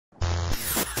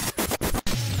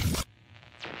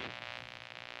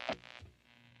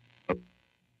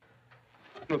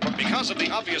Because of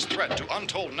the obvious threat to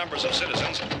untold numbers of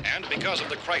citizens, and because of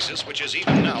the crisis which is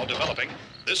even now developing,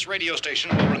 this radio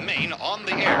station will remain on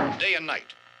the air day and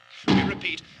night. We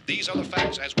repeat, these are the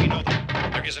facts as we know them.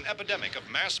 There is an epidemic of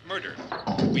mass murder.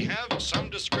 We have some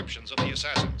descriptions of the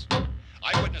assassins.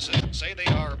 Eyewitnesses say they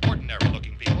are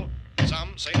ordinary-looking people.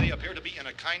 Some say they appear to be in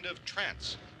a kind of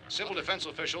trance. Civil defense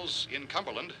officials in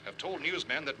Cumberland have told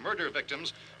newsmen that murder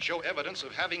victims show evidence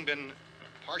of having been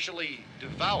partially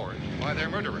devoured by their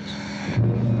murderers.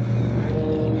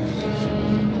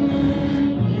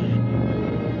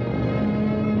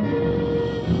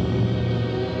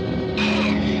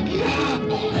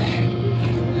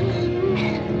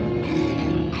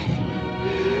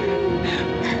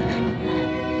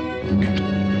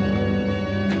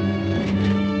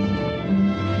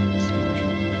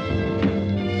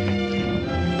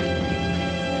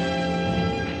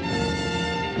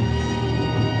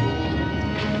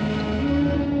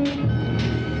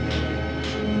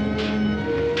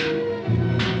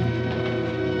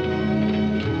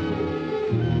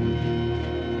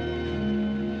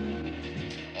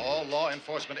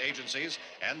 Agencies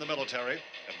and the military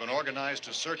have been organized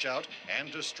to search out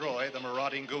and destroy the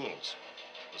marauding ghouls.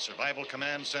 The Survival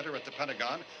Command Center at the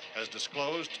Pentagon has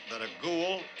disclosed that a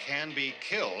ghoul can be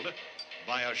killed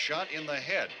by a shot in the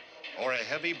head or a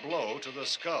heavy blow to the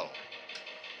skull.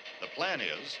 The plan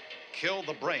is, kill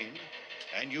the brain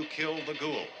and you kill the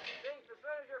ghoul. Chief, as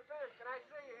soon as you're finished, can I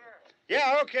see you here?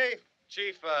 Yeah, okay.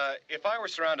 Chief, if I were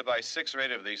surrounded by 6 or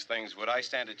 8 of these things, would I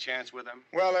stand a chance with them?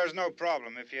 Well, there's no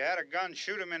problem. If you had a gun,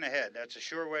 shoot him in the head. That's a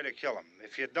sure way to kill him.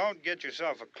 If you don't, get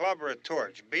yourself a club or a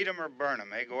torch. Beat him or burn him.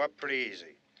 They go up pretty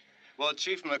easy. Well,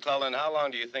 Chief McClellan, how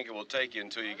long do you think it will take you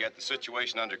until you get the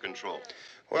situation under control?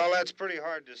 Well, that's pretty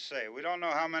hard to say. We don't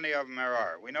know how many of them there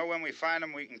are. We know when we find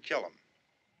them, we can kill them.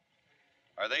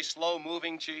 Are they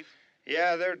slow-moving, Chief?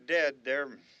 Yeah, they're dead.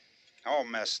 They're all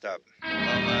messed up.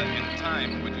 Well, in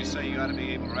time, would you say you ought to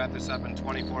be able to wrap this up in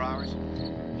 24 hours?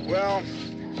 Well,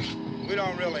 we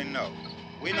don't really know.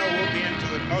 We know we'll be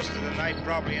into it most of the night,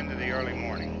 probably into the early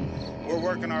morning. We're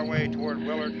working our way toward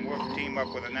Willard, and we'll team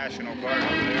up with the National Guard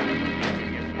over there.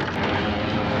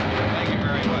 Thank you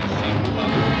very much, Chief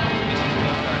McClellan. This is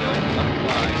Bill Cardell, coming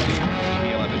live to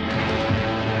the 11.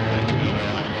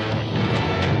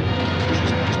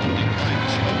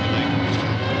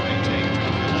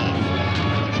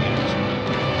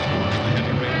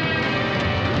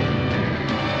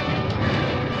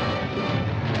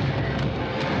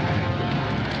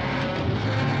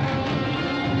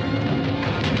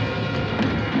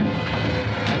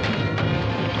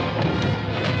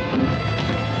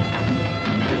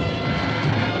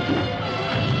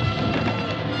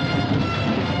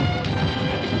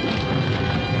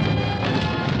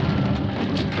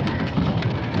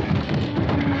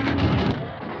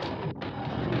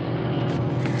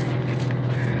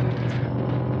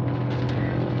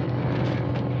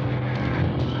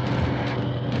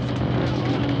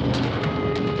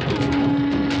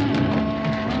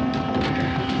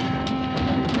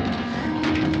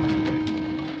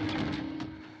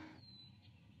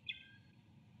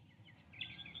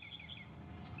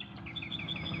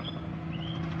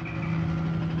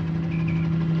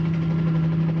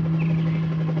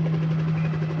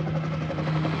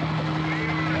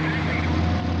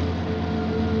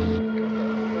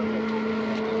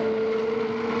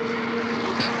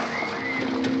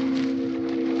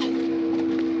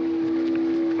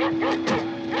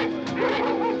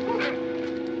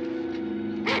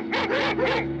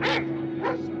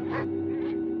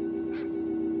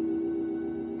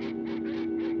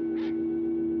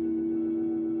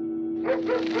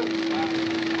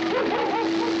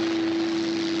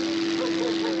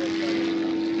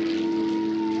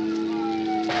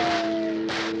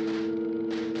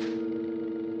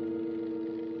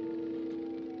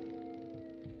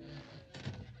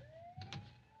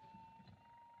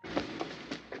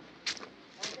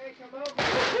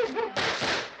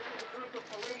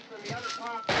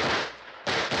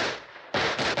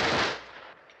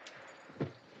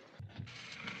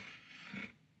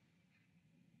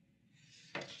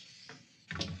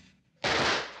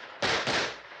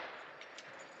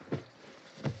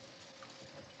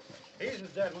 He's the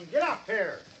dead one. Get up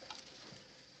here.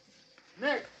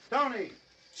 Nick, Tony,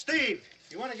 Steve,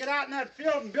 you want to get out in that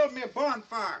field and build me a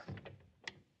bonfire?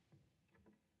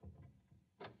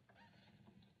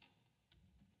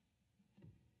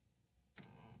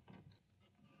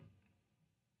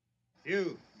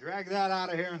 You, drag that out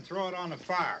of here and throw it on the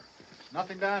fire.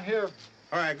 Nothing down here.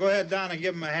 All right, go ahead down and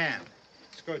give him a hand.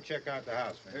 Let's go check out the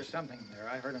house, man. There's something there.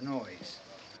 I heard a noise.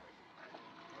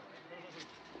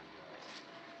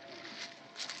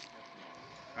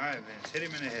 All right, Vince, hit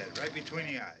him in the head, right between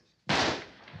the eyes.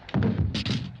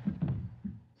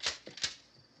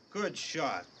 Good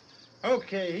shot.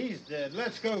 Okay, he's dead.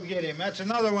 Let's go get him. That's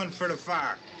another one for the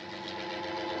fire.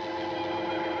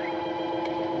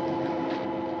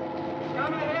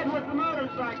 Come ahead with the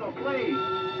motorcycle, please.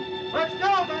 Let's go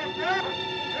back there.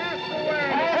 That's the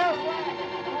way.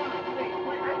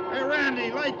 Hey,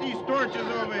 Randy, light these torches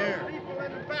over here. People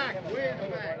in the back, way in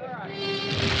the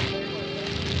back.